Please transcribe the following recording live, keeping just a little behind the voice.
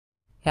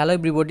Hello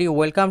everybody,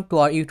 welcome to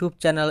our YouTube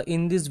channel.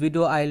 In this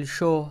video I'll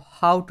show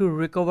how to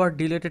recover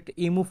deleted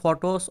emu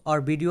photos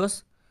or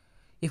videos.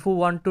 If you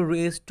want to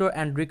restore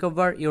and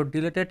recover your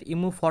deleted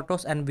emu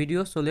photos and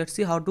videos, so let's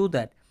see how to do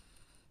that.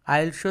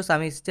 I'll show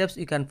some steps.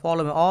 You can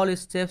follow me all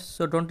steps,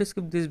 so don't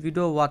skip this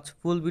video, watch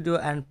full video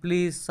and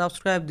please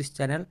subscribe this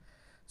channel.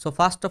 So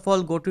first of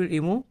all, go to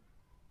emu.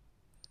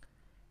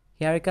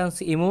 Here you can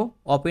see emu,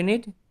 open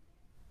it,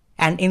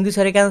 and in this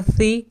here you can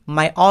see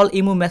my all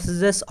emu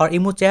messages or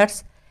emu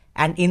chats.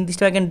 And in this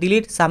I can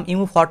delete some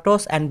emu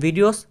photos and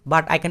videos,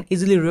 but I can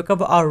easily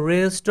recover or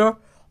restore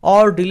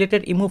all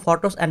deleted emu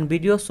photos and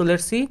videos. So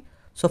let's see.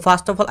 So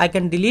first of all, I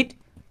can delete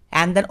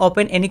and then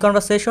open any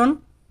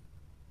conversation,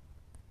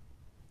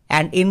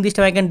 and in this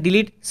time I can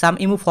delete some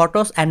emu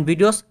photos and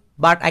videos,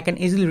 but I can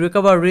easily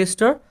recover or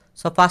restore.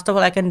 So first of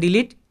all, I can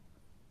delete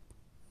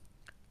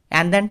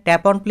and then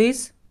tap on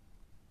please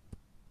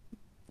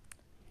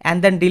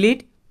and then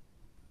delete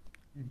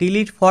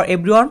for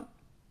everyone,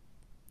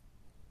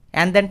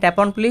 and then tap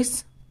on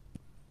please,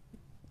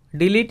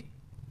 delete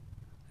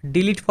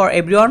for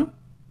everyone,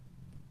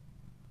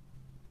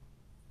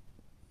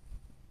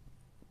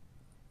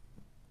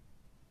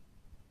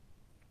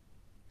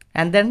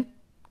 and then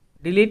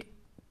delete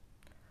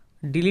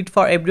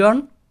for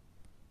everyone.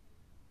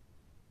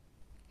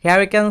 Here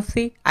you can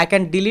see I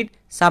can delete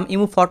some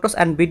emu photos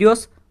and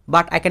videos,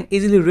 but I can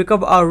easily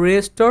recover or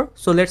restore.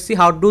 So let's see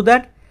how to do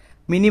that.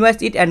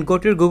 Minimize it and go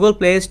to your Google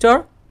Play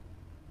Store.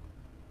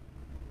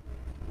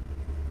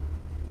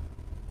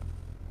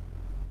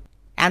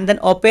 And then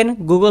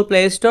open Google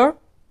Play Store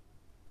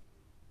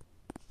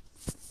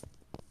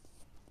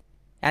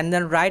and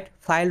then write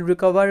file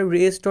recover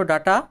restore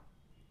data.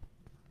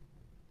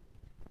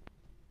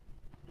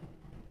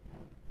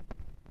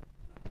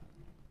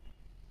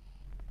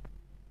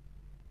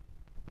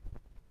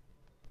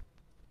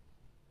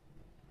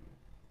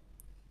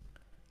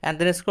 And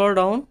then scroll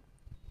down,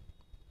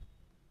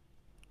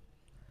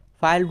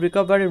 file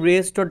recovery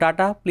restore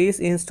data. Please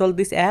install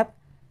this app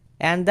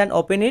and then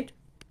open it.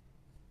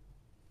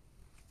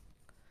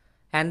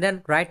 And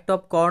then right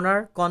top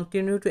corner,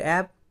 continue to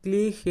app,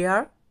 click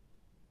here,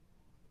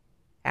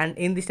 and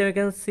in this time you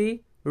can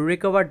see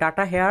recover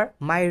data here,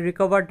 my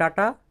recover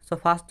data. So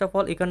first of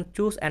all, you can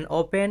choose and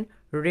open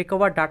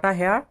recover data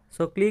here.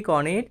 So click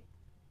on it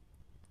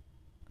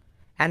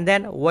and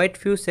then wait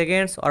few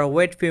seconds or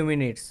wait few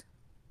minutes.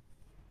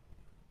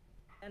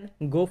 And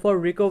go for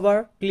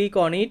recover, click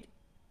on it,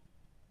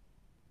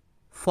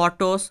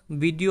 photos,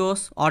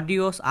 videos,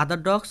 audios, other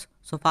docs.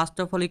 So first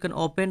of all, you can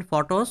open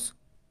photos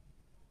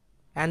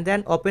and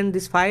then open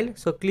this file.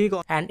 So click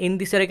on, and in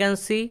this area you can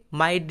see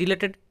my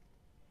deleted,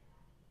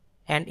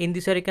 and in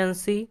this area you can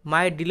see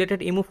my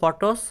deleted emu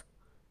photos,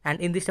 and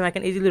in this time I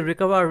can easily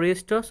recover or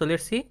restore. So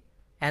let's see,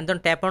 and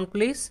then tap on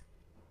please,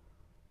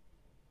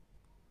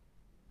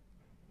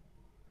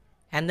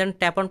 and then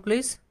tap on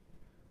please,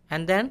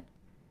 and then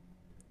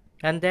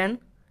you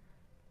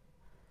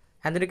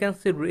can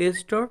see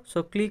restore.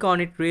 So click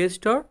on it,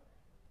 restore,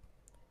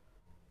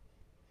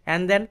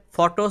 and then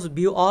photos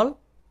view all,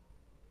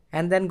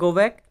 and then go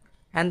back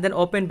and then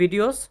open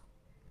videos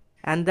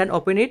and then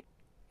open it,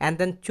 and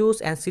then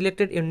choose and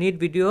select it, you need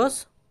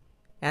videos,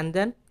 and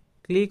then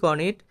click on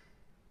it.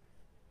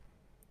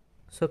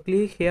 So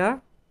click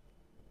here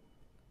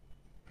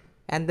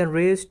and then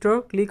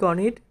restore, click on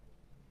it,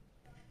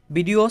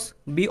 videos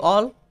be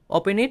all,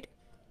 open it.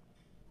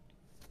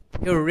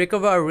 You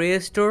recover or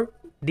restore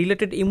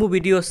deleted emu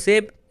video,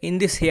 save in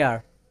this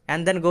here,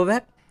 and then go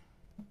back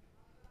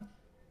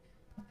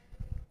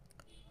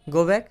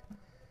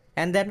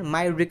and then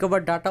my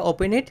recovered data,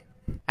 open it,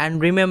 and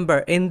remember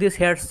in this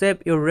here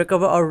save you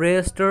recover or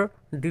restore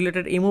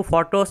deleted emu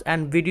photos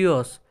and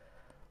videos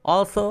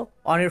also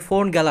on your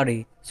phone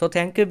gallery. So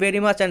thank you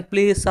very much and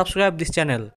please subscribe this channel.